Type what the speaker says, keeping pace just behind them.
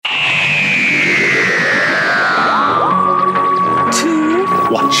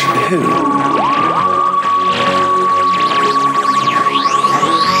Who.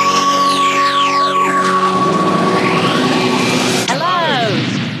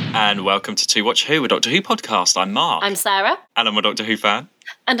 And welcome to Watch Who, a Doctor Who podcast. I'm Mark. I'm Sarah. And I'm a Doctor Who fan.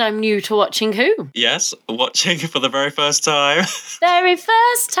 And I'm new to watching Who. Yes, watching for the very first time. Very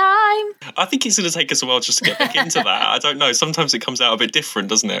first time. I think it's going to take us a while just to get back into that. I don't know. Sometimes it comes out a bit different,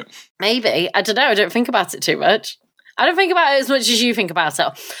 doesn't it? Maybe. I don't know. I don't think about it too much. I don't think about it as much as you think about it.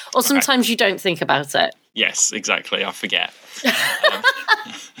 Or sometimes you don't think about it. Yes, exactly. I forget.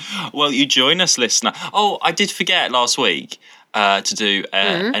 Well, you join us, listener. Oh, I did forget last week to do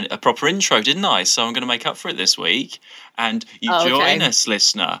a proper intro, didn't I? So I'm going to make up for it this week. And you join us,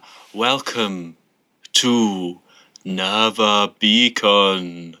 listener. Welcome to Nerva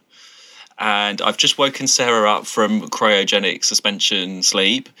Beacon. And I've just woken Sarah up from cryogenic suspension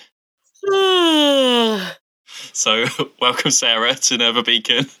sleep. So welcome, Sarah, to Nerva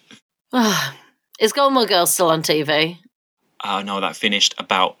Beacon. Is Gilmore Girls still on TV? Oh, no, that finished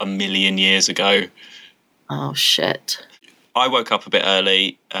about 1 million years ago. Oh, shit. I woke up a bit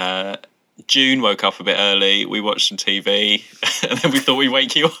early. June woke up a bit early. We watched some TV, and then we thought we'd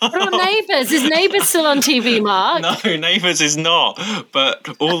wake you up. What about Neighbours? Is Neighbours still on TV, Mark? No, Neighbours is not. But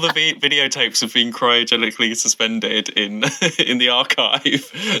all the videotapes have been cryogenically suspended in the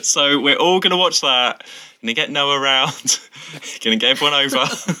archive. So we're all going to watch that. Going to get Noah round. Going to get everyone over.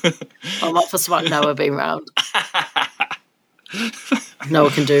 I'm up for smart Noah being round. Noah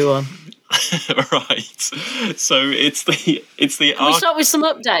can do one. Right. So it's the. Can we start with some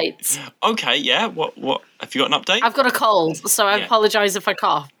updates? Okay. Yeah. What? Have you got an update? I've got a cold, so I apologise if I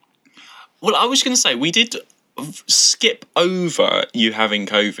cough. Well, I was going to say we did skip over you having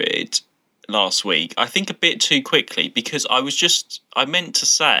COVID last week. I think a bit too quickly because I meant to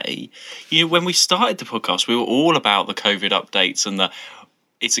say, when we started the podcast, we were all about the COVID updates and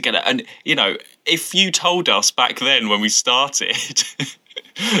it's again, and if you told us back then when we started.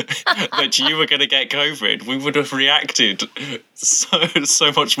 that you were going to get COVID, we would have reacted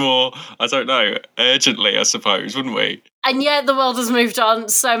so much more, I don't know, urgently, I suppose, wouldn't we? And yet the world has moved on.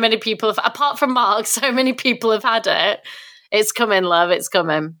 So many people have, apart from Mark, so many people have had it. It's coming, love, it's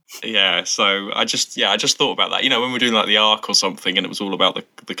coming. Yeah, so I just thought about that. When we're doing like the Ark or something and it was all about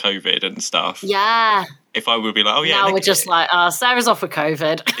the COVID and stuff. Yeah. If I would be like, oh yeah. Now we're just like, Sarah's off with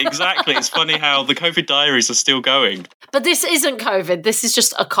COVID. Exactly. It's funny how the COVID diaries are still going. But this isn't COVID. This is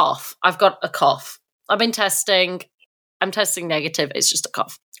just a cough. I've got a cough. I've been testing. I'm testing negative. It's just a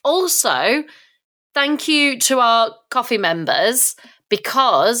cough. Also, thank you to our coffee members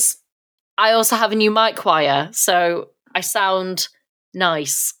because I also have a new mic wire. So I sound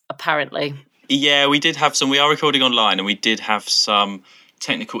nice, apparently. Yeah, we did have some. We are recording online and we did have some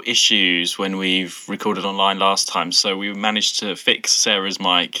technical issues when we've recorded online last time. So we managed to fix Sarah's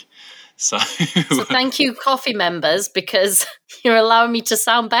mic. So thank you, coffee members, because you're allowing me to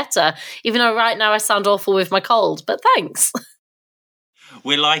sound better, even though right now I sound awful with my cold. But thanks.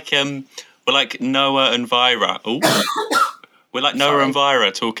 We're like Noah and Vyra. We're like Noah and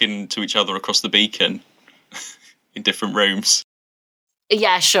Vyra talking to each other across the beacon in different rooms.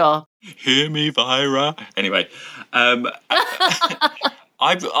 Yeah, sure. Hear me, Vyra. Anyway, I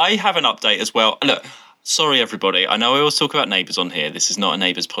have an update as well. Look. Sorry, everybody. I know I always talk about Neighbours on here. This is not a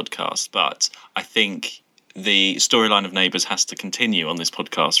Neighbours podcast, but I think the storyline of Neighbours has to continue on this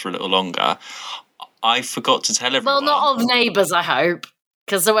podcast for a little longer. I forgot to tell everyone. Well, not of Neighbours, I hope,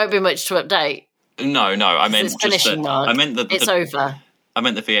 because there won't be much to update. No. I meant it's finishing, Mark. I meant that it's over. I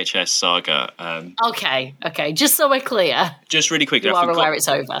meant the VHS saga. Okay. Just so we're clear. Just really quickly. You are aware it's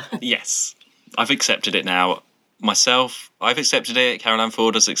over. Yes, I've accepted it now. Myself, I've accepted it. Carol-Anne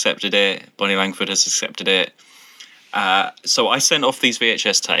Ford has accepted it. Bonnie Langford has accepted it. So I sent off these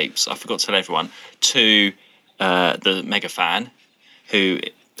VHS tapes, I forgot to tell everyone, to the mega fan who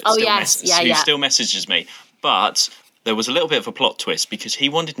still messages me. But there was a little bit of a plot twist because he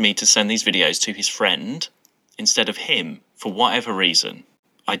wanted me to send these videos to his friend instead of him for whatever reason.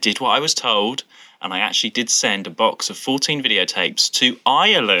 I did what I was told, and I actually did send a box of 14 videotapes to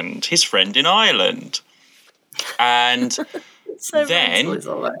Ireland, his friend in Ireland. And then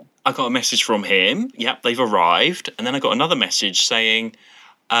I got a message from him. Yep, they've arrived. And then I got another message saying,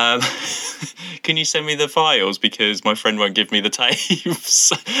 can you send me the files because my friend won't give me the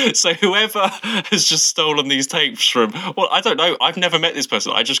tapes? So whoever has just stolen these tapes from, well, I don't know. I've never met this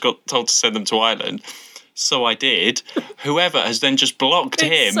person. I just got told to send them to Ireland. So I did. Whoever has then just blocked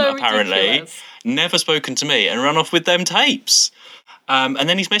him, apparently. Ridiculous. never spoken to me, and run off with them tapes. And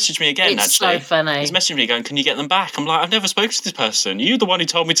then he's messaged me again, It's actually. so funny. He's messaged me going, can you get them back? I'm like, I've never spoken to this person. You're the one who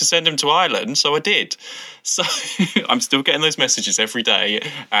told me to send them to Ireland, so I did. So I'm still getting those messages every day,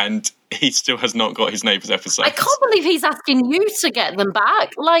 and he still has not got his Neighbours episode. I can't believe he's asking you to get them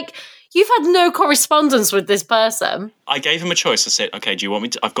back. Like, you've had no correspondence with this person. I gave him a choice. I said, okay, do you want me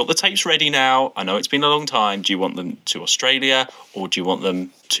to... I've got the tapes ready now. I know it's been a long time. Do you want them to Australia, or do you want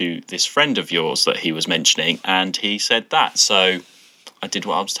them to this friend of yours that he was mentioning? And he said that, so I did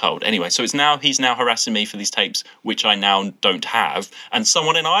what I was told. Anyway, so he's now harassing me for these tapes, which I now don't have, and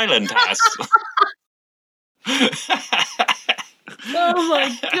someone in Ireland has. Oh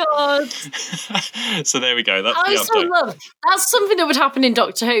my God. So there we go. That's I the also update. love that's something that would happen in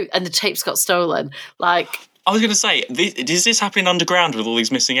Doctor Who, and the tapes got stolen. Like, I was going to say, is this happening underground with all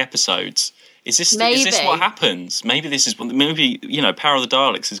these missing episodes? Is this Maybe. what happens? Maybe Power of the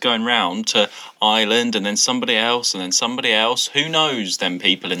Daleks is going round to Ireland, and then somebody else, and then somebody else. Who knows? Them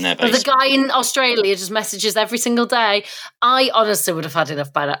people in their the basement. guy in Australia just messages every single day. I honestly would have had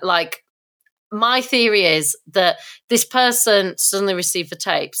enough by that. Like, my theory is that this person suddenly received the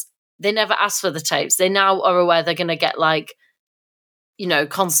tapes. They never asked for the tapes. They now are aware they're going to get, like,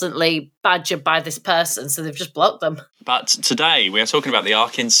 constantly badgered by this person, so they've just blocked them. But today we are talking about the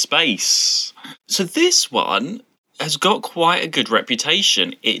Ark in Space. So this one has got quite a good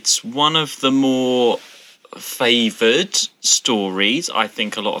reputation. It's one of the more favoured stories. I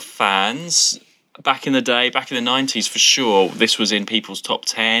think a lot of fans... Back in the day, back in the 90s, for sure, this was in people's top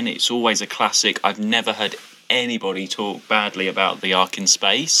 10. It's always a classic. I've never heard anybody talk badly about the Ark in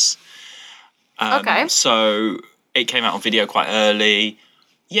Space. Okay. So it came out on video quite early.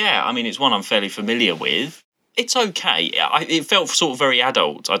 Yeah, I mean, it's one I'm fairly familiar with. It's okay. It felt sort of very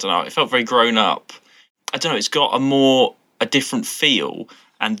adult. I don't know. It felt very grown up. I don't know. It's got a different feel.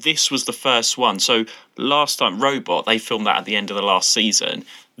 And this was the first one. So last time, Robot, they filmed that at the end of the last season.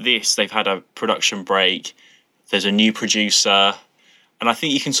 This, they've had a production break. There's a new producer. And I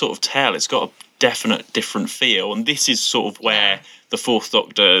think you can sort of tell it's got a definite different feel. And this is sort of where the Fourth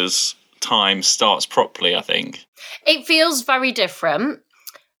Doctor's time starts properly, I think. It feels very different.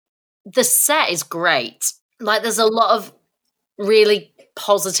 The set is great. Like, there's a lot of really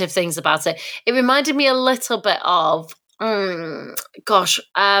positive things about it. It reminded me a little bit of... they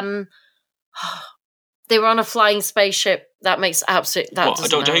were on a flying spaceship. That makes absolute... What, a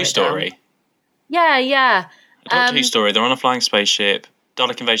Doctor Who story? Yeah. A Doctor Who story. They're on a flying spaceship.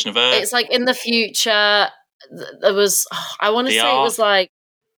 Dalek invasion of Earth. It's like in the future. There was... I want to say it was like...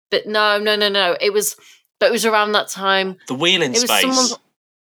 But no. It was around that time. The Wheel in Space.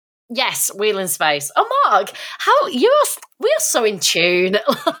 Yes, Wheel in Space. Oh, Mark, we are so in tune.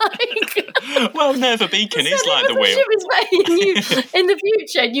 Well, Nerva Beacon is like the Wheel. In the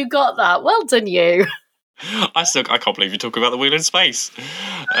future, you got that. Well done, you. I can't believe you talk about the Wheel in Space.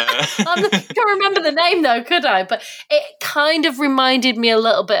 I can't remember the name though, could I? But it kind of reminded me a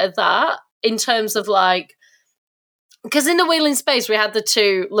little bit of that in terms of like, because in the Wheel in Space we had the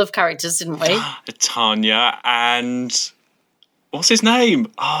two love characters, didn't we? Tanya and what's his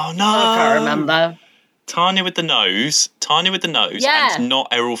name? Oh no, I can't remember. Tanya with the nose, Yeah. and not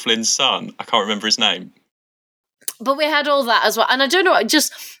Errol Flynn's son. I can't remember his name. But we had all that as well. And I don't know,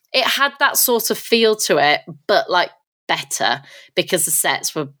 it had that sort of feel to it, but like better because the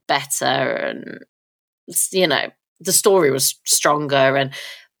sets were better and, the story was stronger,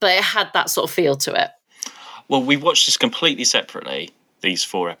 but it had that sort of feel to it. Well, we watched this completely separately, these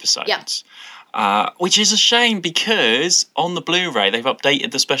 4 episodes. Yeah. Which is a shame because on the Blu-ray they've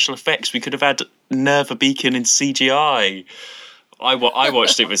updated the special effects. We could have had Nerva Beacon in CGI. I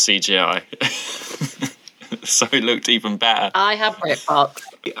watched it with CGI. So it looked even better. I have Britbox.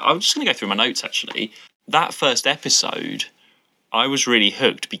 I'm just going to go through my notes, actually. That first episode, I was really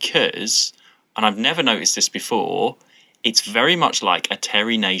hooked because, and I've never noticed this before, it's very much like a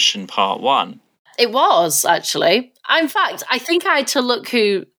Terry Nation Part 1. It was, actually. In fact, I think I had to look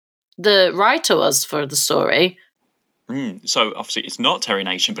who the writer was for the story. So, obviously, it's not Terry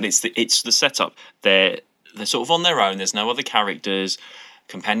Nation, but it's the setup. They're sort of on their own. There's no other characters.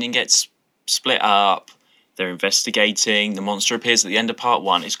 Companion gets split up. They're investigating. The monster appears at the end of Part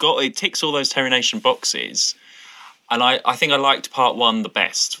 1. It ticks all those Terry Nation boxes. And I think I liked Part 1 the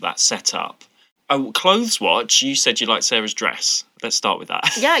best for that setup. Oh, Clothes Watch, you said you liked Sarah's dress. Let's start with that.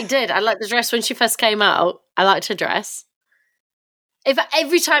 Yeah, I did. I liked the dress when she first came out. I liked her dress.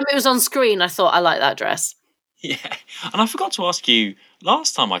 Every time it was on screen, I thought I liked that dress. Yeah. And I forgot to ask you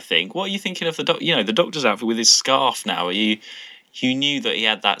last time, I think, what are you thinking of the Doctor's outfit with his scarf now? You knew that he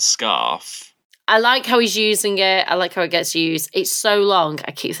had that scarf. I like how he's using it. I like how it gets used. It's so long.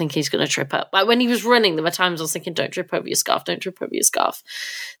 I keep thinking he's going to trip up. Like when he was running, there were times I was thinking, don't trip over your scarf. Don't trip over your scarf.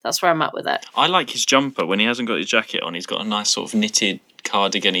 That's where I'm at with it. I like his jumper. When he hasn't got his jacket on, he's got a nice sort of knitted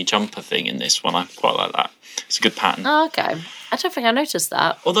cardigan-y jumper thing in this one. I quite like that. It's a good pattern. Oh, okay. I don't think I noticed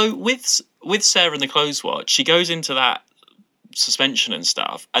that. Although with Sarah and the Clothes Watch, she goes into that suspension and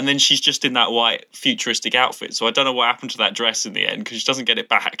stuff, and then she's just in that white futuristic outfit. So I don't know what happened to that dress in the end because she doesn't get it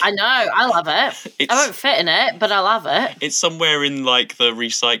back. I know. I love it. I won't fit in it, but I love it. It's somewhere in like the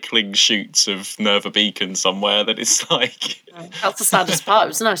recycling chutes of Nerva Beacon somewhere that it's like. That's the saddest part. It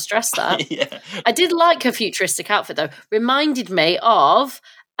was a nice dress, that. Yeah. I did like her futuristic outfit though. Reminded me of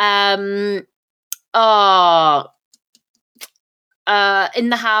In the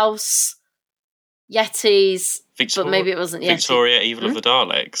House, Yetis. But maybe it wasn't Yeti. Victoria, Evil of the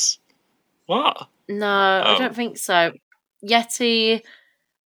Daleks. What? No, I don't think so. Yeti,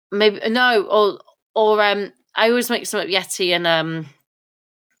 maybe no, or I always mix them up. Yeti and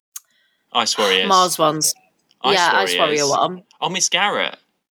Ice Warriors, Mars ones. Ice Warrior one. Oh, Miss Garrett.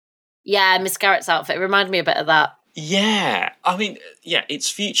 Yeah, Miss Garrett's outfit reminded me a bit of that. Yeah, I mean, yeah, it's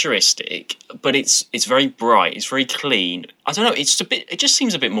futuristic, but it's very bright. It's very clean. I don't know. It just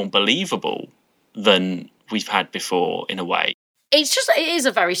seems a bit more believable than we've had before in a way. It is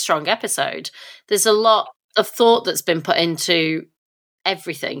a very strong episode. There's a lot of thought that's been put into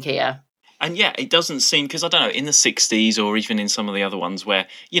everything here. And yeah, it doesn't seem, because I don't know, in the 60s or even in some of the other ones where,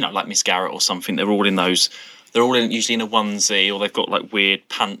 like Miss Garrett or something, they're all usually in a onesie, or they've got like weird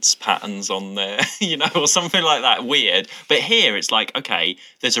pants patterns on there, or something like that, weird. But here it's like, okay,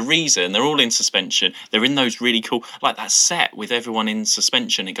 there's a reason. They're all in suspension. They're in those really cool, like that set with everyone in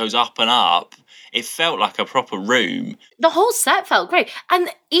suspension. It goes up and up. It felt like a proper room. The whole set felt great. And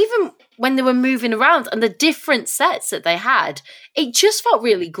even when they were moving around and the different sets that they had, it just felt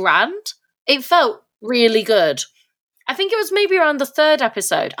really grand. It felt really good. I think it was maybe around the third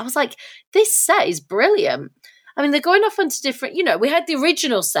episode. I was like, this set is brilliant. I mean, they're going off into different, we had the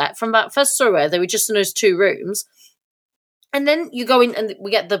original set from that first story. They were just in those 2 rooms. And then you go in and we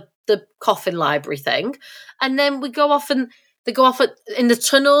get the coffin library thing. And then we go off and they go off in the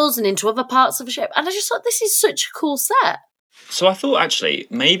tunnels and into other parts of the ship. And I just thought, this is such a cool set. So I thought, actually,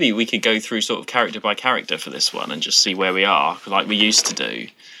 maybe we could go through sort of character by character for this one and just see where we are, like we used to do.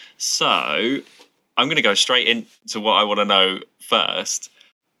 So I'm going to go straight into what I want to know first.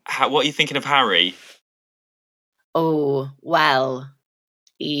 What are you thinking of Harry? Oh, well,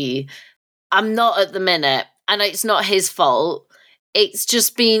 I'm not at the minute. And it's not his fault. It's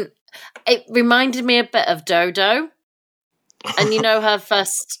just it reminded me a bit of Dodo. And her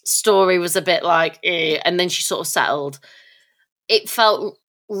first story was a bit like, and then she sort of settled. It felt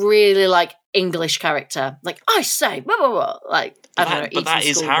really like English character. Like, I say, blah, blah, blah. Like, I don't know. But that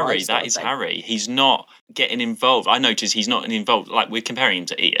is Harry. That is Harry. He's not getting involved. I noticed he's not involved. Like, we're comparing him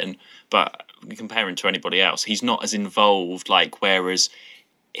to Ian, but we compare him to anybody else. He's not as involved, whereas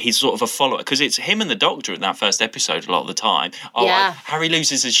he's sort of a follower, because it's him and the Doctor in that first episode a lot of the time. Oh, yeah. Harry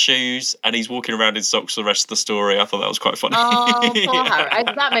loses his shoes and he's walking around in socks the rest of the story. I thought that was quite funny. Oh, poor Harry.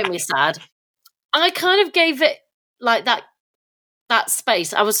 That made me sad. I kind of gave it like that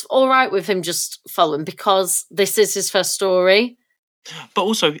space. I was all right with him just following because this is his first story. But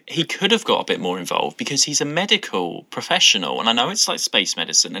also, he could have got a bit more involved because he's a medical professional, and I know it's like space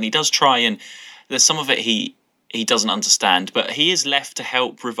medicine, and he does try, and there's some of it he doesn't understand, but he is left to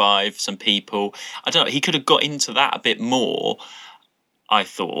help revive some people. I don't know, he could have got into that a bit more, I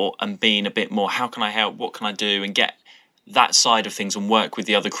thought, and been a bit more, how can I help, what can I do, and get that side of things and work with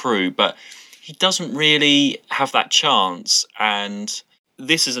the other crew, but he doesn't really have that chance. And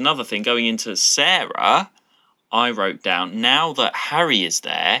this is another thing, going into Sarah, I wrote down, now that Harry is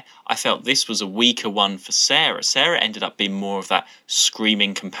there, I felt this was a weaker one for Sarah. Sarah ended up being more of that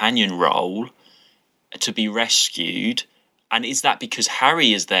screaming companion role, to be rescued. And is that because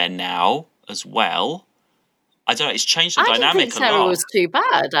Harry is there now as well? I don't know, it's changed the dynamic a lot. I didn't think Sarah was too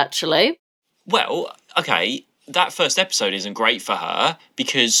bad, actually. Well, okay, that first episode isn't great for her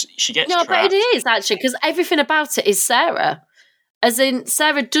because she gets trapped. But it is, actually, because everything about it is Sarah. As in,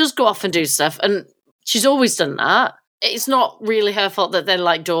 Sarah does go off and do stuff, and she's always done that. It's not really her fault that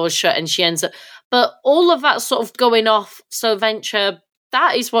then, doors shut and she ends up... But all of that sort of going off, so venture...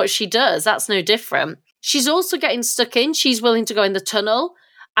 That is what she does. That's no different. She's also getting stuck in. She's willing to go in the tunnel.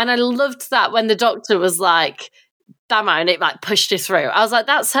 And I loved that when the Doctor was like, damn it, and it pushed her through. I was like,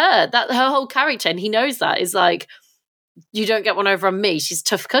 that's her. That her whole character. And he knows that. Is like, you don't get one over on me. She's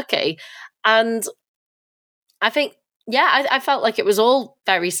tough cookie. And I think, I felt like it was all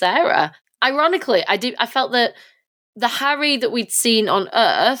very Sarah. Ironically, I felt that the Harry that we'd seen on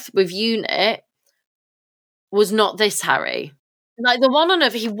Earth with UNIT was not this Harry. Like the one on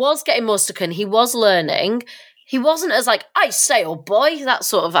Earth, he was getting more stuck in, he was learning. He wasn't as like, I say, old boy, that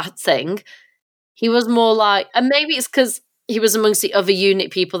sort of a thing. He was more like, and maybe it's because he was amongst the other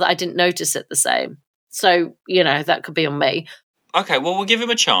unit people that I didn't notice it the same. So, that could be on me. Okay, well, we'll give him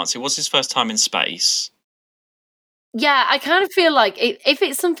a chance. It was his first time in space. Yeah, I kind of feel like if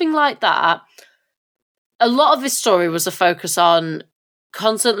it's something like that, a lot of this story was a focus on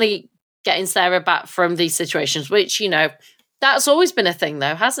constantly getting Sarah back from these situations, which, that's always been a thing,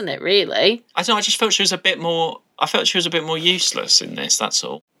 though, hasn't it, really? I don't know, I just felt she was a bit more... I felt she was a bit more useless in this, that's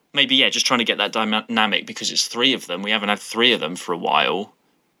all. Maybe, just trying to get that dynamic because it's 3 of them. We haven't had 3 of them for a while.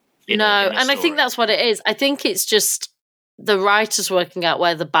 And I think that's what it is. I think it's just the writers working out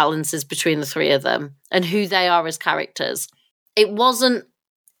where the balance is between the 3 of them and who they are as characters. It wasn't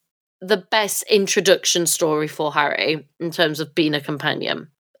the best introduction story for Harry in terms of being a companion.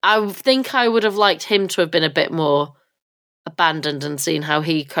 I think I would have liked him to have been a bit more abandoned and seen how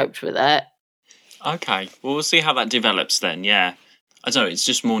he coped with it. Okay, well, we'll see how that develops then, yeah. I don't know, it's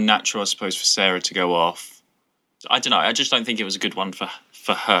just more natural, I suppose, for Sarah to go off. I don't know, I just don't think it was a good one for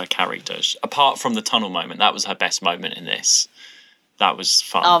her character. Apart from the tunnel moment, that was her best moment in this. That was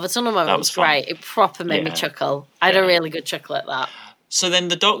fun. Oh, the tunnel moment was great. It proper made me chuckle. I had a really good chuckle at that. So then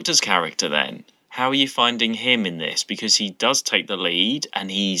the Doctor's character then, how are you finding him in this? Because he does take the lead and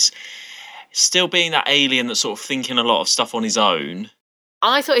he's still being that alien that's sort of thinking a lot of stuff on his own.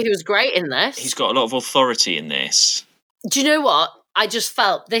 I thought he was great in this. He's got a lot of authority in this. Do you know what? I just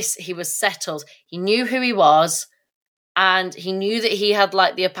felt he was settled. He knew who he was and he knew that he had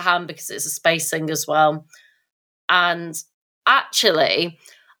like the upper hand because it's a space thing as well. And actually,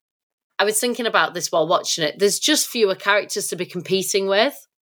 I was thinking about this while watching it. There's just fewer characters to be competing with.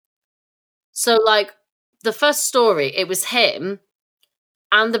 So like the first story, it was him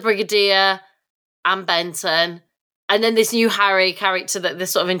and the Brigadier and Benton, and then this new Harry character that they're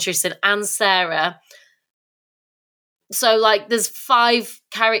sort of interested in, and Sarah. So, like, there's 5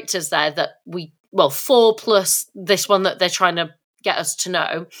 characters there that 4 plus this one that they're trying to get us to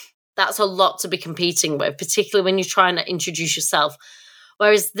know. That's a lot to be competing with, particularly when you're trying to introduce yourself.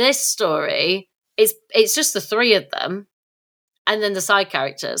 Whereas this story, it's just the 3 of them, and then the side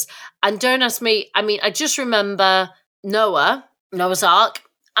characters. And don't ask me, I mean, I just remember Noah's Ark,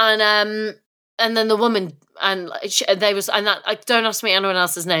 and then the woman, and don't ask me anyone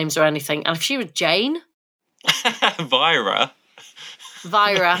else's names or anything. And if she was Jane, Vira,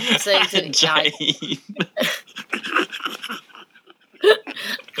 so Jane.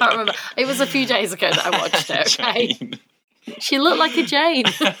 Can't remember. It was a few days ago that I watched it. Okay, Jane. She looked like a Jane.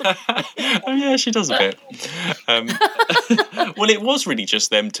 Oh yeah, she does a bit. Well, it was really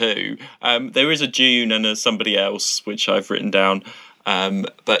just them 2. There is a June and a somebody else which I've written down.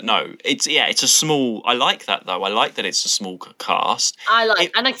 But no, it's a small. I like that though. I like that it's a small cast.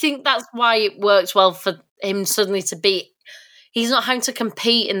 And I think that's why it works well for him suddenly to be. He's not having to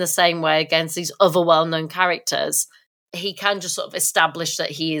compete in the same way against these other well-known characters. He can just sort of establish that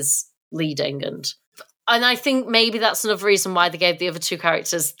he is leading, and I think maybe that's another reason why they gave the other 2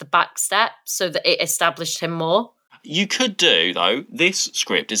 characters the back step so that it established him more. You could do, though, this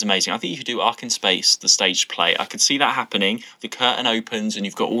script is amazing. I think you could do Ark in Space, the stage play. I could see that happening. The curtain opens and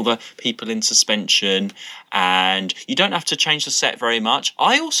you've got all the people in suspension and you don't have to change the set very much.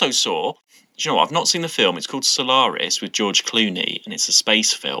 I also saw, do you know what, I've not seen the film. It's called Solaris with George Clooney and it's a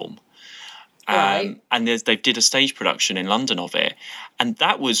space film. Right. And they did a stage production in London of it. And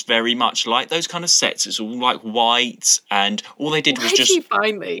that was very much like those kind of sets. It's all like white and all they did was just... Where did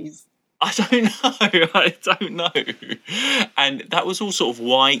you find these? I don't know. And that was all sort of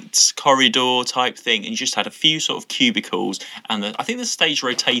white corridor type thing. And you just had a few sort of cubicles. And I think the stage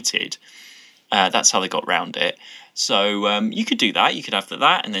rotated. That's how they got round it. So you could do that. You could have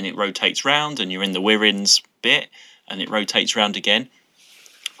that and then it rotates round and you're in the Wirrins bit and it rotates round again.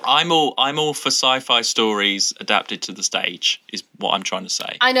 I'm all for sci-fi stories adapted to the stage, is what I'm trying to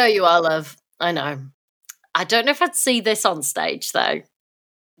say. I know you are, love. I know. I don't know if I'd see this on stage, though.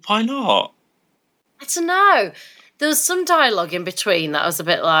 Why not? I don't know. There was some dialogue in between that was a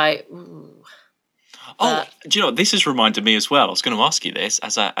bit like... Ooh. Oh, do you know what? This has reminded me as well. I was going to ask you this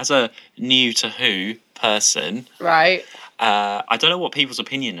as a new to Who person. Right. I don't know what people's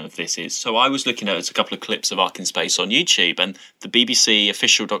opinion of this is. So I was looking at a couple of clips of Ark in Space on YouTube, and the BBC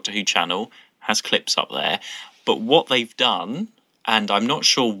official Doctor Who channel has clips up there. But what they've done, and I'm not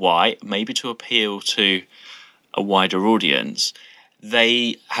sure why, maybe to appeal to a wider audience,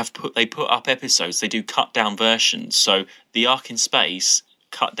 they put up episodes. They do cut down versions. So the Ark in Space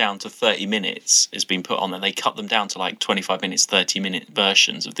cut down to 30 minutes has been put on, and they cut them down to like 25 minutes, 30-minute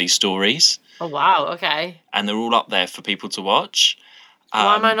versions of these stories. Oh, wow, okay. And they're all up there for people to watch.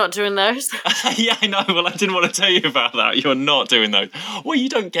 Why am I not doing those? Yeah, I know. Well, I didn't want to tell you about that. You're not doing those. Well, you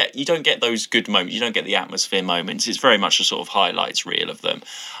don't get those good moments. You don't get the atmosphere moments. It's very much a sort of highlights reel of them.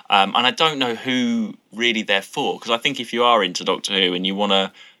 And I don't know who really they're for, because I think if you are into Doctor Who and you want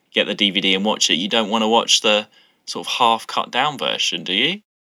to get the DVD and watch it, you don't want to watch the sort of half cut down version, do you?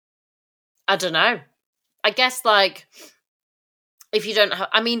 I don't know. I guess, like, if you don't have...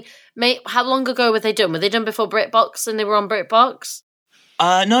 I mean, how long ago were they done? Were they done before BritBox and they were on BritBox?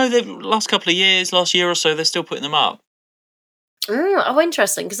 No, the last couple of years, last year or so, they're still putting them up. Oh,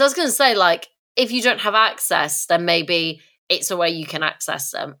 interesting. Because I was going to say, like, if you don't have access, then maybe it's a way you can access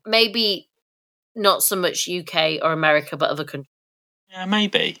them. Maybe not so much UK or America, but other countries. Yeah,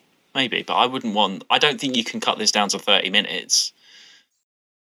 maybe. But I don't think you can cut this down to 30 minutes.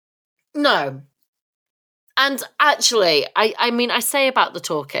 No. And actually, I mean, I say about the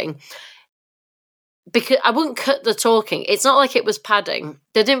talking... because I wouldn't cut the talking. It's not like it was padding.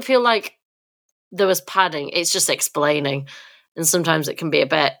 They didn't feel like there was padding. It's just explaining. And sometimes it can be a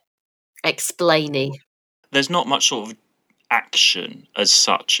bit explainy. There's not much sort of action as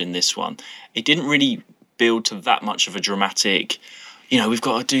such in this one. It didn't really build to that much of a dramatic, we've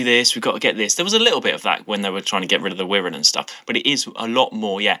got to do this, we've got to get this. There was a little bit of that when they were trying to get rid of the Wirren and stuff. But it is a lot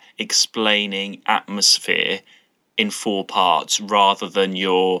more, explaining atmosphere in 4 parts rather than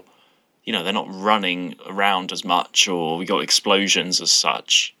your... they're not running around as much, or we got explosions as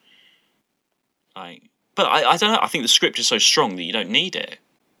such. But I don't know. I think the script is so strong that you don't need it.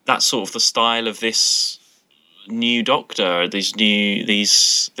 That's sort of the style of this new Doctor.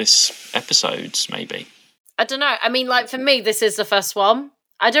 This episodes, maybe. I don't know. I mean, like, for me, this is the first one.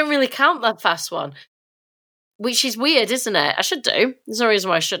 I don't really count that first one, which is weird, isn't it? I should do. There's no reason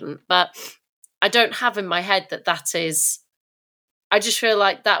why I shouldn't, but I don't have in my head that is. I just feel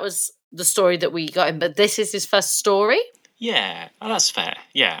like that was the story that we got in, but this is his first story. Yeah, that's fair.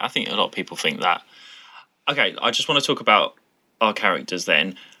 Yeah, I think a lot of people think that. Okay, I just want to talk about our characters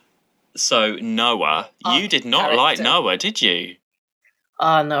then. So Noah, you did not like Noah, did you?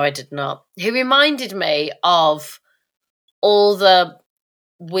 Oh, no, I did not. He reminded me of all the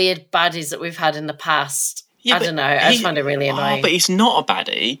weird baddies that we've had in the past. Yeah, I don't know. I just find it really annoying. Oh, but he's not a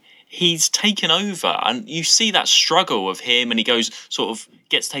baddie. He's taken over, and you see that struggle of him, and he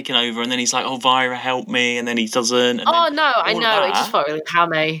gets taken over, and then he's like, "Oh, Vira, help me," and then he doesn't. And I know. It just felt really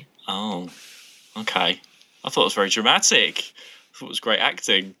hammy. Oh, okay. I thought it was very dramatic. I thought it was great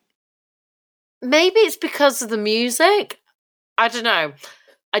Maybe it's because of the music. I don't know.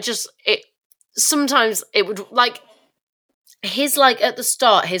 Sometimes it would, like, his, like, at the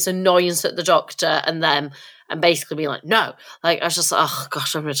start, his annoyance at the Doctor and them, and basically being like, no. Like, I was just like, oh,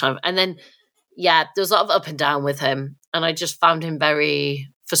 gosh, I'm having time. And then, there was a lot of up and down with him, and I just found him very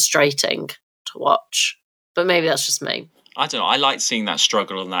frustrating to watch. But maybe that's just me. I don't know. I liked seeing that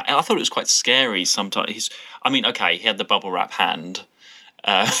struggle and that. And I thought it was quite scary sometimes. He had the bubble wrap hand,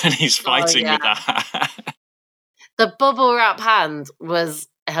 and he's fighting with that. The bubble wrap hand was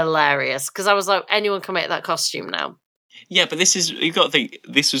hilarious, because I was like, anyone can make that costume now. Yeah, but you've got to think,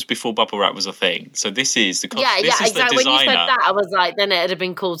 this was before bubble wrap was a thing. So this is the costume. Yeah, exactly. When you said that, I was like, then it'd have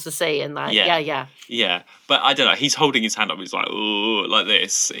been cool to see. And like, yeah. Yeah, but I don't know. He's holding his hand up. He's like, oh, like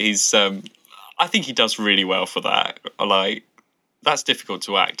this. He's, I think he does really well for that. Like, that's difficult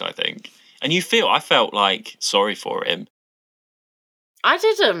to act, I think. And I felt like sorry for him. I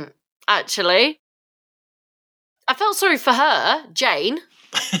didn't, actually. I felt sorry for her, Jane.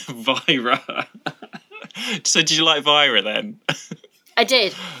 Vira. So did you like Vira then? I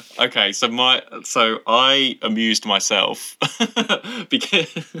did. Okay, so I amused myself because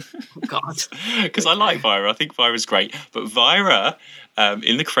I like Vira. I think Vira's great. But Vira,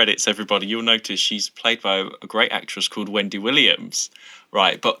 in the credits, everybody, you'll notice she's played by a great actress called Wendy Williams.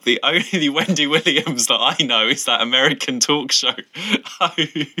 Right, but the only Wendy Williams that I know is that American talk show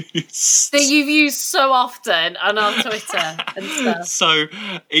host. That you've used so often on our Twitter and stuff. So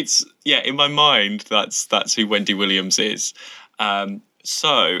it's, in my mind, that's who Wendy Williams is.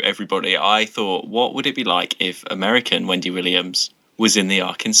 So everybody, I thought, what would it be like if American Wendy Williams was in the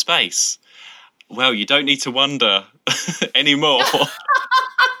Ark in space? Well, you don't need to wonder anymore.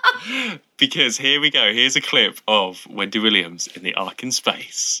 Because here we go. Here's a clip of Wendy Williams in the Ark in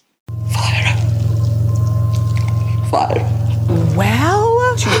space. Fire.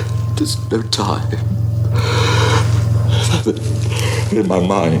 Well? There's no time. In my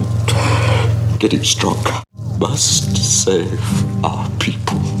mind, getting stronger. Must save our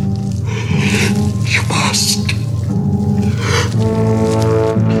people. You must.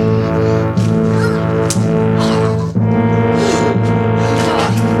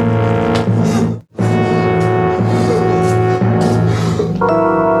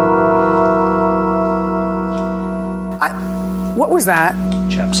 What was that?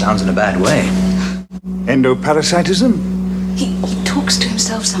 Chap sounds in a bad way. Endoparasitism? He talks to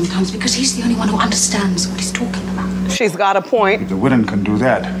himself sometimes because he's the only one who understands what he's talking about. She's got a point. If the Wirren can do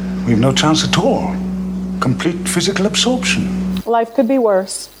that, we've no chance at all. Complete physical absorption. Life could be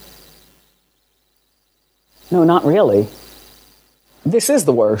worse. No, not really. This is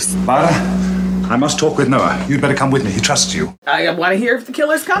the worst. Vara, I must talk with Noah. You'd better come with me. He trusts you. I want to hear if the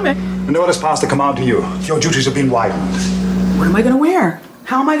killer's coming. Noah has passed the command to you. Your duties have been widened. What am I going to wear?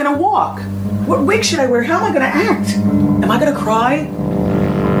 How am I going to walk? What wig should I wear? How am I going to act? Am I going to cry?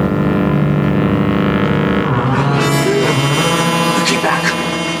 Keep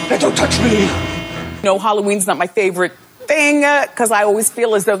back. Don't touch me. No, Halloween's not my favorite thing, because I always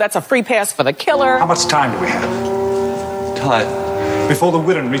feel as though that's a free pass for the killer. How much time do we have? Time Before the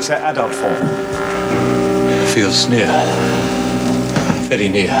Wirren reach their adult form. feels near. Very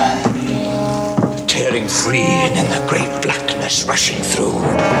near. Tearing free and in the great blackness rushing through.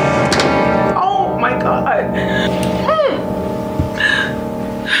 Oh, my God.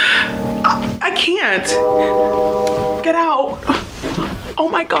 I can't. Get out. Oh,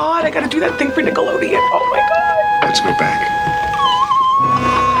 my God. I got to do that thing for Nickelodeon. Oh, my God. Let's go back.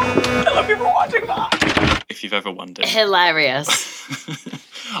 I love you for watching that. If you've ever wondered. Hilarious.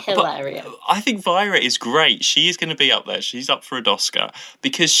 Hilarious. But I think Vira is great. She is going to be up there. She's up for a Oscar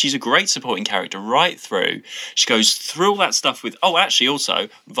because she's a great supporting character right through. She goes through all that stuff with... Oh, actually, also,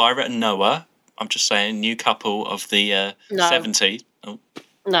 Vira and Noah. I'm just saying, new couple of the 70s. Oh,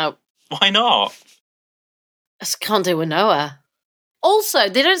 No, why not? I just can't do with Noah. Also,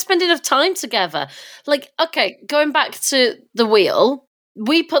 they don't spend enough time together. Like, okay, going back to The Wheel,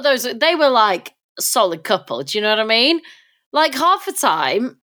 we put those... They were like a solid couple. Do you know what I mean? Like, half the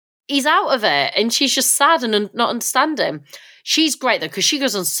time, he's out of it, and she's just sad and not understanding. She's great, though, because she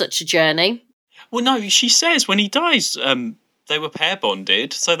goes on such a journey. Well, no, she says when he dies, they were pair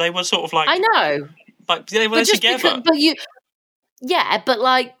bonded, so they were sort of like... I know. Like, they were together. Yeah, but,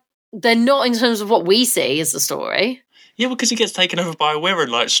 like, they're not in terms of what we see as the story. Yeah, because he gets taken over by a Wirren,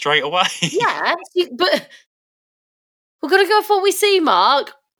 like, straight away. Yeah, but we're going to go for what we see,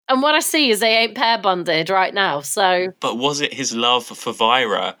 Mark. And what I see is they ain't pair bonded right now, so... But was it his love for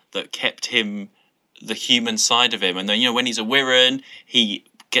Vira that kept him, the human side of him? And then, when he's a Wirren, he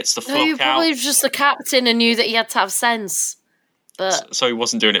gets the flock No, he out. probably was just the captain and knew that he had to have sense. But So he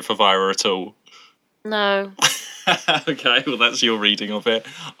wasn't doing it for Vira at all? no. Okay, well, that's your reading of it.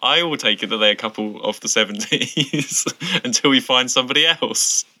 I will take it that they're a couple of the 70s until we find somebody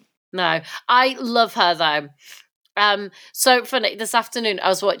else. No. I love her, though. So funny, this afternoon I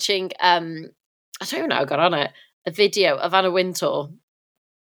was watching, I don't even know how I got on it, a video of Anna Wintour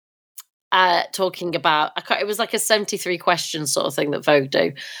talking about, it was like a 73 questions sort of thing that Vogue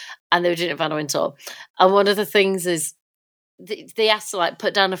do, and they were doing it with Anna Wintour. And one of the things is, they asked to like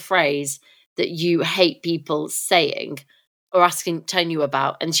put down a phrase that you hate people saying or telling you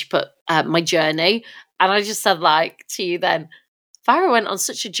about, and she put my journey, and I just said like to you then, Farrah went on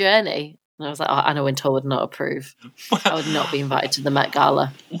such a journey. And I was like, oh, Anna Wintour would not approve. I would not be invited to the Met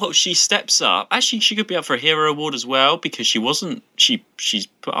Gala. Well, she steps up. Actually, she could be up for a hero award as well because she's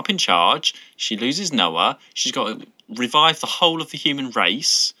put up in charge. She loses Noah. She's got to revive the whole of the human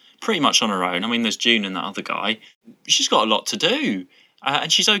race pretty much on her own. I mean, there's June and that other guy. She's got a lot to do.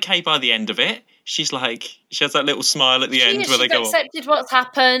 And she's okay by the end of it. She's like, she has that little smile at the end where they go, she's accepted what's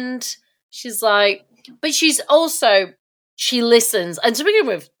happened. She's like, but she's also... She listens. And to begin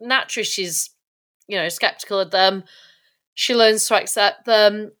with, naturally, she's, skeptical of them. She learns to accept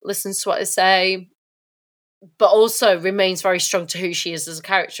them, listens to what they say, but also remains very strong to who she is as a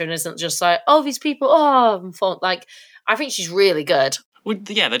character and isn't just like, oh, these people, I'm fun. Like, I think she's really good. Well,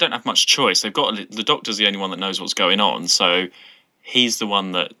 yeah, they don't have much choice. They've got, the doctor's the only one that knows what's going on. So he's the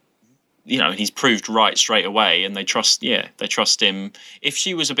one that, he's proved right straight away and they trust him. If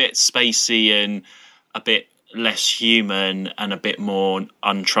she was a bit spacey and a bit less human and a bit more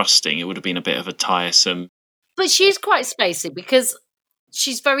untrusting, it would have been a bit of a tiresome. But she's quite spacey because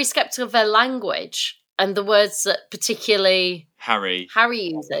she's very skeptical of their language and the words that particularly Harry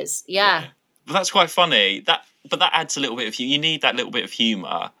uses. Yeah. But that's quite funny. But that adds a little bit of you need that little bit of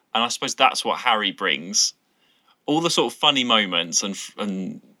humour, and I suppose that's what Harry brings. All the sort of funny moments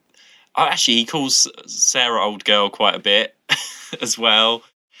and actually he calls Sarah old girl quite a bit as well.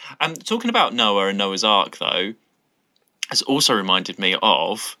 Talking about Noah and Noah's Ark, though, has also reminded me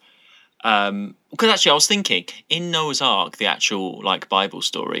of Because actually, I was thinking in Noah's Ark, the actual like Bible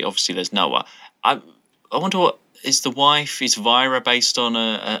story. Obviously, there's Noah. I wonder what is the wife? Is Vira based on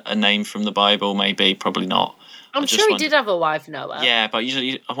a name from the Bible? Maybe, probably not. I'm sure he did have a wife, Noah. Yeah, but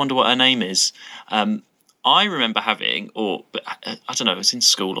I wonder what her name is. I remember having, but I don't know, it was in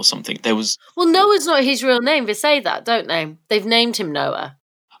school or something. There was. Well, Noah's not his real name. They say that, don't they? They've named him Noah.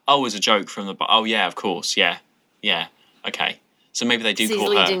 Oh, as a joke from the. Oh, yeah, of course, yeah. Okay. So maybe they do He's call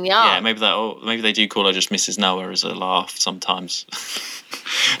leading her. the ark. Yeah, maybe they do call her just Mrs. Noah as a laugh sometimes.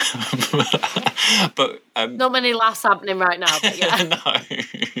 But not many laughs happening right now. But yeah. No.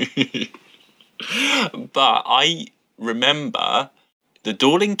 But I remember the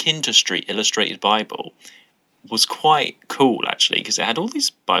Dorling Kinder Street Illustrated Bible was quite cool actually because it had all these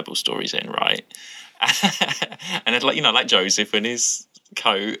Bible stories in, right? And it like Joseph and his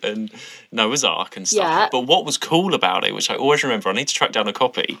coat and Noah's Ark and stuff. Yeah. But what was cool about it, which I always remember, I need to track down a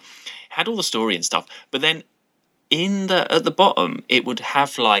copy, had all the story and stuff, but then at the bottom it would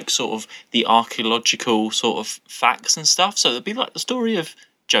have like sort of the archaeological sort of facts and stuff. So it'd be like the story of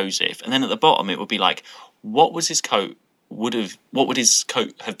Joseph, and then at the bottom it would be like what would his coat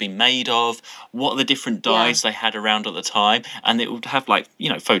have been made of, what are the different dyes they had around at the time, and it would have like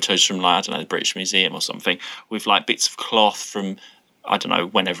photos from like I don't know the British Museum or something with like bits of cloth from I don't know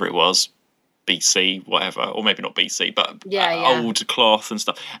whenever it was, BC, whatever, or maybe not BC, but old cloth and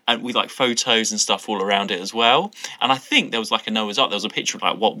stuff, and with like photos and stuff all around it as well. And I think there was like a Noah's Ark. There was a picture of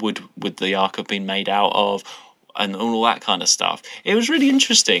like what would the Ark have been made out of, and all that kind of stuff. It was really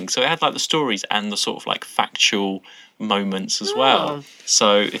interesting. So it had like the stories and the sort of like factual moments as well.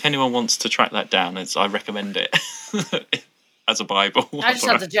 So if anyone wants to track that down, I recommend it as a Bible. I just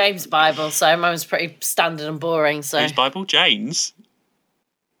had the James Bible, so mine was pretty standard and boring. So Whose Bible? James.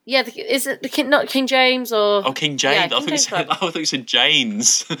 Yeah, is it not King James or? Oh, King James. Yeah, I thought you said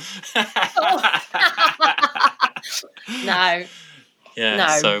James. No. Yeah. No,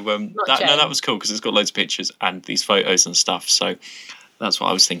 so that was cool because it's got loads of pictures and these photos and stuff. So that's what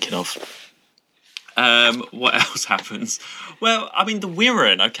I was thinking of. What else happens? Well, I mean, the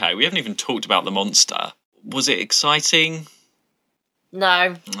Wirren. Okay, we haven't even talked about the monster. Was it exciting?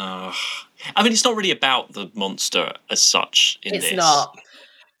 No. I mean, it's not really about the monster as such in this. It's not.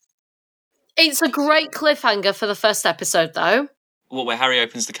 It's a great cliffhanger for the first episode, though. Well, where Harry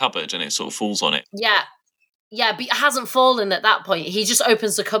opens the cupboard and it sort of falls on it. Yeah. Yeah, but it hasn't fallen at that point. He just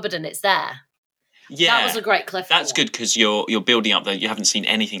opens the cupboard and it's there. Yeah. That was a great cliffhanger. That's good because you're building up that you haven't seen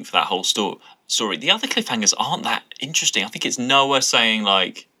anything for that whole story. The other cliffhangers aren't that interesting. I think it's Noah saying,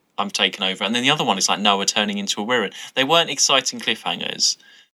 like, I'm taken over. And then the other one is, like, Noah turning into a Wirren. They weren't exciting cliffhangers.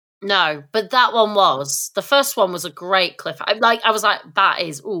 No, but that one was. The first one was a great cliffhanger. Like, I was like, that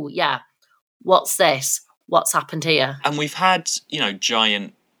is, ooh, yeah. What's this? What's happened here? And we've had,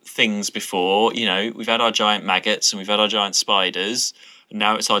 giant things before. We've had our giant maggots and we've had our giant spiders. And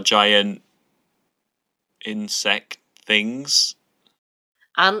now it's our giant insect things.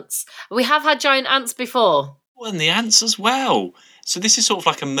 Ants. We have had giant ants before. Well, and the ants as well. So this is sort of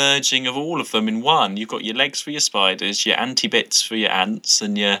like a merging of all of them in one. You've got your legs for your spiders, your anti-bits for your ants,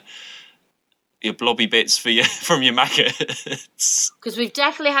 and your blobby bits from your maggots. Because we've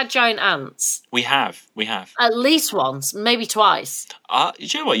definitely had giant ants. We have. At least once, maybe twice.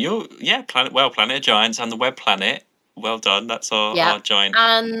 You know what? Planet of Giants and the Web Planet. Well done. That's our giant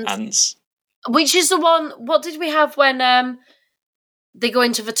ants. Which is the one? What did we have when they go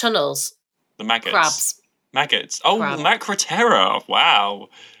into the tunnels? The maggots. Crabs. Maggots. Oh, Macroterra. Wow.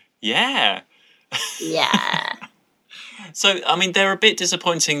 Yeah. Yeah. So, I mean, they're a bit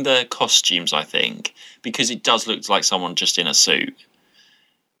disappointing, the costumes, I think, because it does look like someone just in a suit.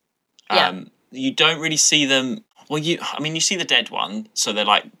 Yeah. You don't really see them. Well, you see the dead one, so they're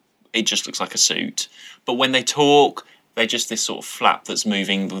like, it just looks like a suit. But when they talk, they're just this sort of flap that's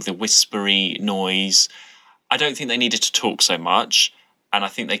moving with a whispery noise. I don't think they needed to talk so much. And I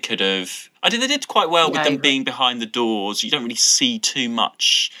think they could have. I think they did quite well with them being behind the doors. You don't really see too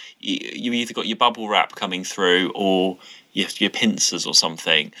much. You either got your bubble wrap coming through or your pincers or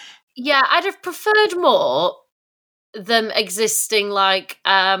something. Yeah, I'd have preferred more them existing like,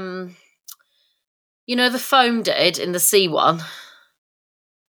 the foam did in the sea one.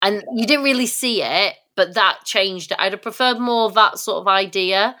 And you didn't really see it, but that changed it. I'd have preferred more of that sort of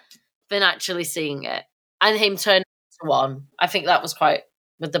idea than actually seeing it. And him turning into one. I think that was quite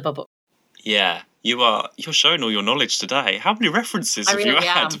with the bubble. Yeah, you're showing all your knowledge today. How many references have you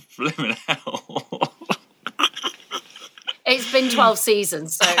had? Blimmin' hell. It's been 12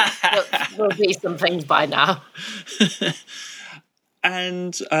 seasons, so there'll be some things by now.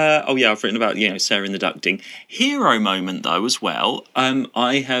 And I've written about Sarah in the ducting. Hero moment though as well.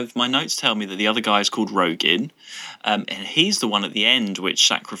 I have my notes tell me that the other guy is called Rogan, and he's the one at the end which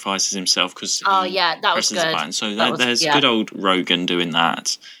sacrifices himself because that was good. A button. So there's good old Rogan doing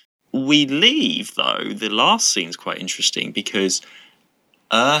that. We leave though. The last scene's quite interesting because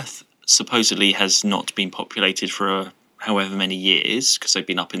Earth supposedly has not been populated for however many years because they've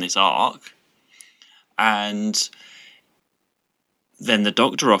been up in this ark, and then the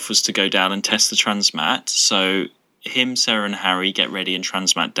Doctor offers to go down and test the transmat. So him, Sarah and Harry get ready and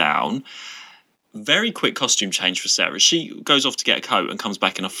transmat down. Very quick costume change for Sarah. She goes off to get a coat and comes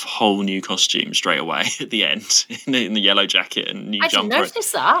back in a whole new costume straight away at the end in the yellow jacket and new jumper. I didn't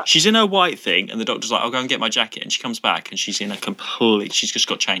notice that. She's in her white thing and the Doctor's like, I'll go and get my jacket. And she comes back and she's in a she's just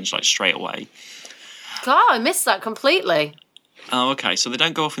got changed like straight away. God, I missed that completely. Oh, okay. So they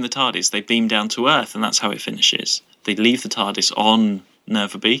don't go off in the TARDIS. They beam down to Earth and that's how it finishes. They leave the TARDIS on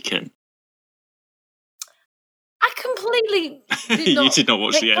Nerva Beacon. I completely did not You did not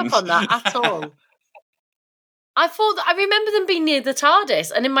watch the pick end. up on that at all. I remember them being near the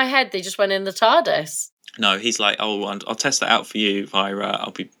TARDIS, and in my head they just went in the TARDIS. No, he's like, I'll test that out for you,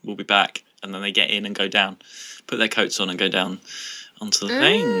 Vira. We'll be back, and then they get in and go down, put their coats on and go down onto the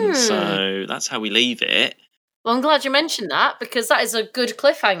thing. So that's how we leave it. Well, I'm glad you mentioned that because that is a good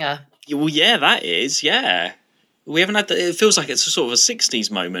cliffhanger. Well, yeah, that is, yeah. We haven't had that. It feels like it's a sort of a 60s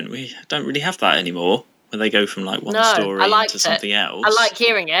moment. We don't really have that anymore, where they go from like one story to something else. I like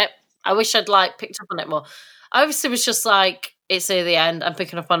hearing it. I wish I'd picked up on it more. I obviously was just like, it's near the end. I'm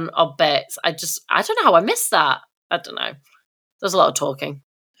picking up on odd bits. I don't know how I missed that. I don't know. There's a lot of talking.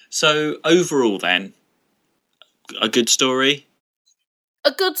 So overall, then, a good story.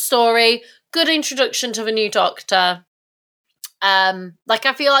 A good story. Good introduction to the new Doctor. I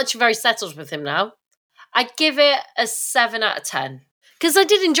feel like you're very settled with him now. I'd give it a 7 out of 10 because I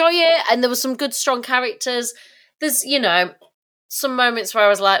did enjoy it, and there were some good, strong characters. There's, some moments where I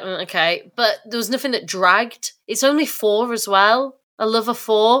was like, okay, but there was nothing that dragged. It's only 4 as well. I love a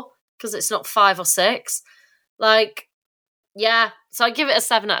 4 because it's not 5 or 6. So I give it a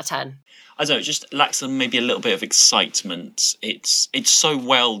 7 out of 10. I don't know, it just lacks maybe a little bit of excitement. It's so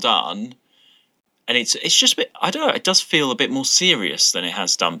well done. And it's just a bit, I don't know, it does feel a bit more serious than it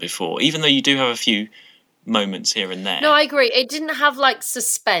has done before, even though you do have a few moments here and there. No, I agree. It didn't have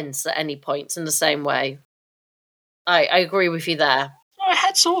suspense at any points in the same way. I agree with you there. I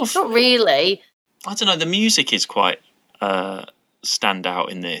had sort of... Not really. I don't know, the music is quite standout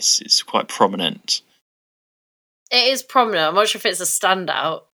in this. It's quite prominent. It is prominent. I'm not sure if it's a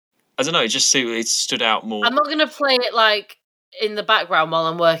standout. I don't know, it stood out more. I'm not going to play it in the background while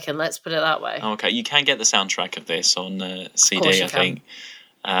I'm working, let's put it that way. Okay, you can get the soundtrack of this on CD, I think.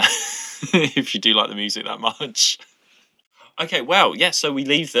 If you do like the music that much. Okay, well, yeah, so we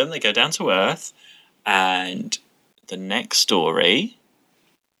leave them, they go down to Earth, and the next story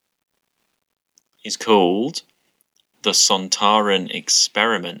is called The Sontaran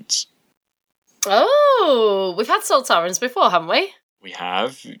Experiment. Oh, we've had Sontarans before, haven't we? We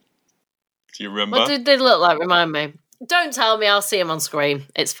have. Do you remember? What did they look like? Remind me. Don't tell me, I'll see him on screen.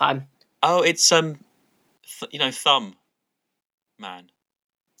 It's fine. Oh, it's, Thumb Man.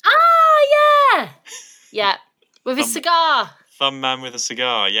 Ah, yeah! Yeah, with his cigar. Thumb Man with a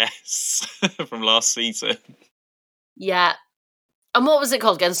cigar, yes. From last season. Yeah. And what was it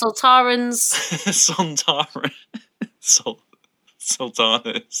called again? Sontarans? Sontaran.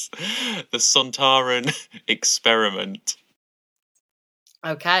 Sultanas. The Sontaran Experiment.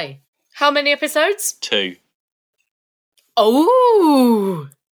 Okay. How many episodes? 2. Oh,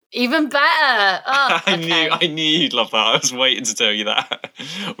 even better. Oh, okay. I knew you'd love that. I was waiting to tell you that.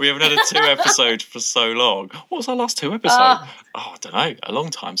 We haven't had a 2 episode for so long. What was our last 2 episodes? I don't know. A long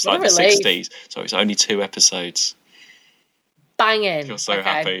time. It's like the 60s. So it's only 2 episodes. Banging. You're so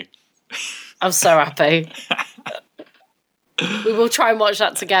happy. I'm so happy. We will try and watch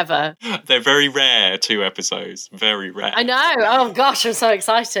that together. They're very rare, 2 episodes. Very rare. I know. Oh, gosh, I'm so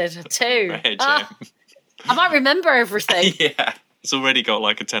excited. 2. Rare, Gem. I might remember everything. Yeah. It's already got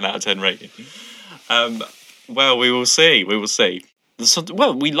a 10 out of 10 rating. Well, we will see. We will see.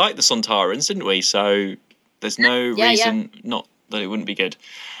 We liked the Sontarans, didn't we? So there's no reason not that it wouldn't be good.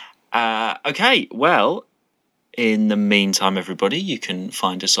 Okay, well, in the meantime, everybody, you can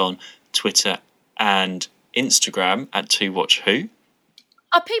find us on Twitter and Instagram at 2WatchWho.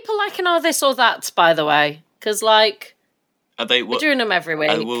 Are people liking all this or that, by the way? Because, are they, we're doing them every week.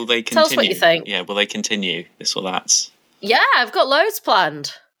 Will they continue? Tell us what you think. Yeah, will they continue this or that? Yeah, I've got loads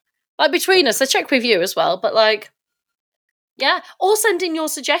planned. Between us, I check with you as well, but yeah. Or send in your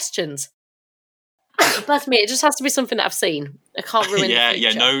suggestions. Bless me, it just has to be something that I've seen. I can't ruin the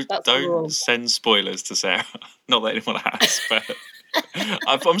future. No, That's the rule. don't send spoilers to Sarah. Not that anyone has, but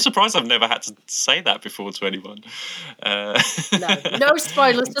I'm surprised I've never had to say that before to anyone. No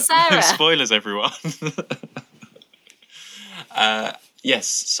spoilers for Sarah. No spoilers, everyone. Yes,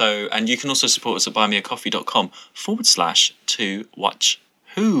 so, and you can also support us at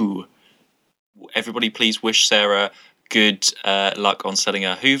buymeacoffee.com/to-watch-who. Everybody, please wish Sarah good luck on selling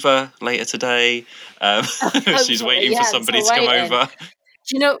her Hoover later today. She's waiting for somebody to come over.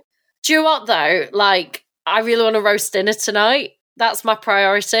 Do you know what though? Like, I really want a roast dinner tonight. That's my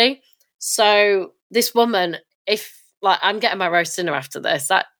priority. So this woman, if like I'm getting my roast dinner after this,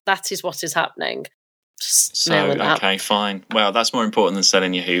 that is what is happening. So okay, fine. Well, that's more important than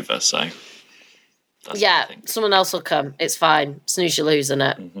selling your Hoover. So yeah, someone else will come. It's fine. Snooze, you lose,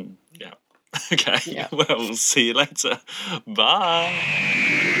 innit? Mm-hmm. Yeah. Okay. Yeah. Well, we'll see you later. Bye.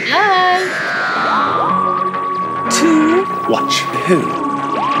 Bye. To watch who?